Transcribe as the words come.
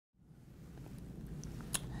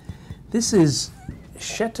This is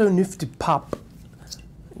Chateauneuf de Pape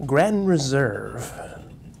Grand Reserve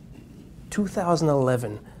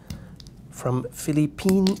 2011 from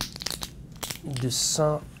Philippine de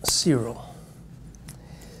Saint-Cyrille.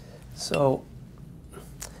 So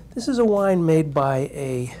this is a wine made by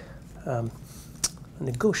a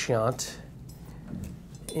negociant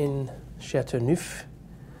in Chateauneuf,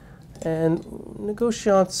 and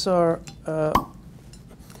negociants are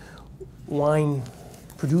wine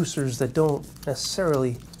producers that don't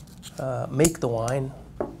necessarily make the wine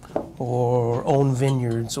or own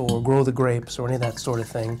vineyards or grow the grapes or any of that sort of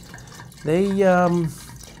thing. They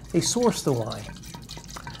source the wine,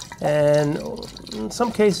 and in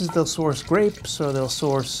some cases they'll source grapes or they'll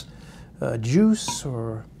source juice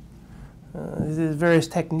or various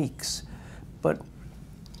techniques. But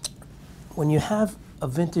when you have a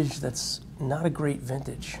vintage that's not a great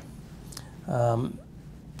vintage, a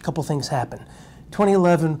couple things happen.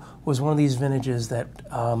 2011 was one of these vintages that,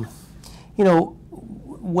 you know,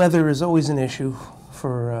 weather is always an issue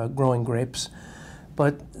for growing grapes,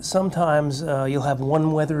 but sometimes you'll have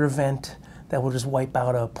one weather event that will just wipe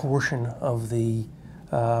out a portion of the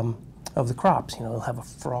crops. You know, you'll have a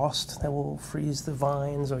frost that will freeze the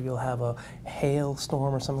vines, or you'll have a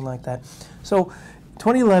hailstorm or something like that. So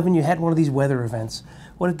 2011, you had one of these weather events.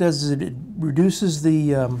 What it does is it reduces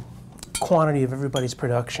the quantity of everybody's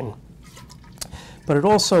production, but it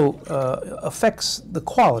also affects the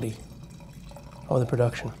quality of the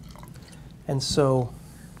production. And so,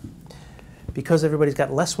 because everybody's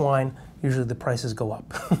got less wine, usually the prices go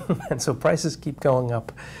up. And so prices keep going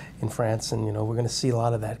up in France, and you know, we're going to see a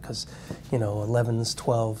lot of that because, you know, 11s,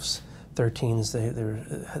 12s, 13s,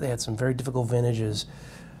 they had some very difficult vintages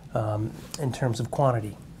in terms of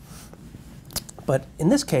quantity. But in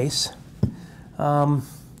this case, the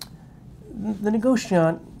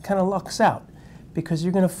negociant kind of lucks out, because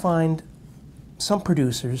you're going to find some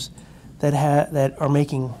producers that are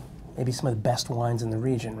making maybe some of the best wines in the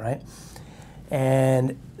region, right?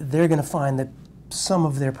 And they're going to find that some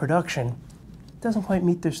of their production doesn't quite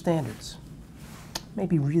meet their standards.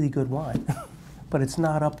 Maybe really good wine, but it's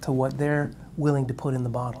not up to what they're willing to put in the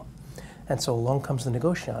bottle. And so along comes the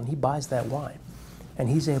negociant. He buys that wine, and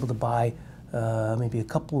he's able to buy maybe a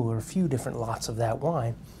couple or a few different lots of that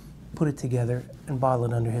wine, put it together, and bottle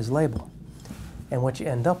it under his label. And what you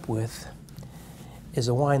end up with is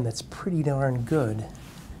a wine that's pretty darn good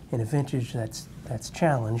in a vintage that's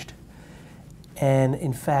challenged. And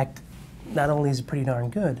in fact, not only is it pretty darn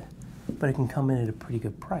good, but it can come in at a pretty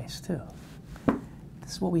good price too.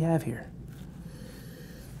 This is what we have here.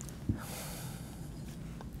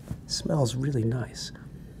 It smells really nice.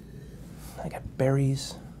 I got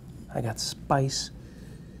berries, I got spice,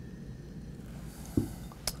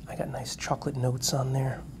 I got nice chocolate notes on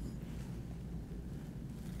there.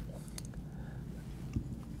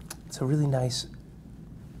 It's a really nice,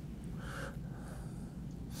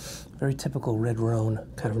 very typical red Rhone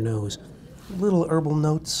kind of nose. Little herbal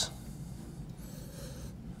notes.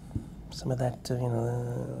 Some of that, you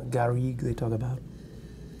know, garrigue they talk about.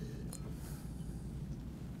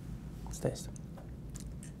 Let's taste.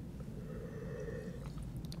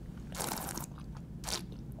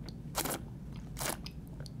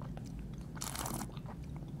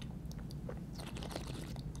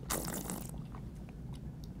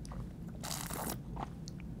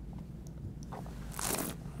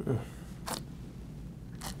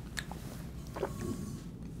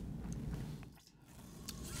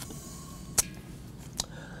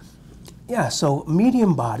 Yeah, so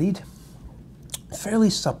medium-bodied, fairly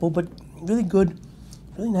supple, but really good,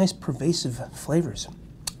 really nice pervasive flavors.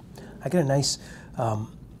 I get a nice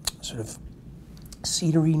sort of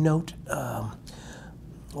cedary note,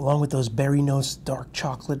 along with those berry notes, dark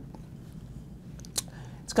chocolate.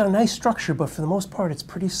 It's got a nice structure, but for the most part, it's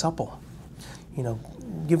pretty supple. You know,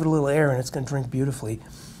 give it a little air and it's going to drink beautifully.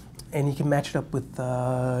 And you can match it up with,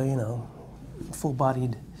 you know,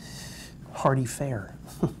 full-bodied, hearty fare.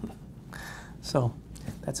 So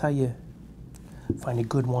that's how you find a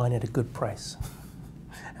good wine at a good price.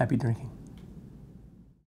 Happy drinking.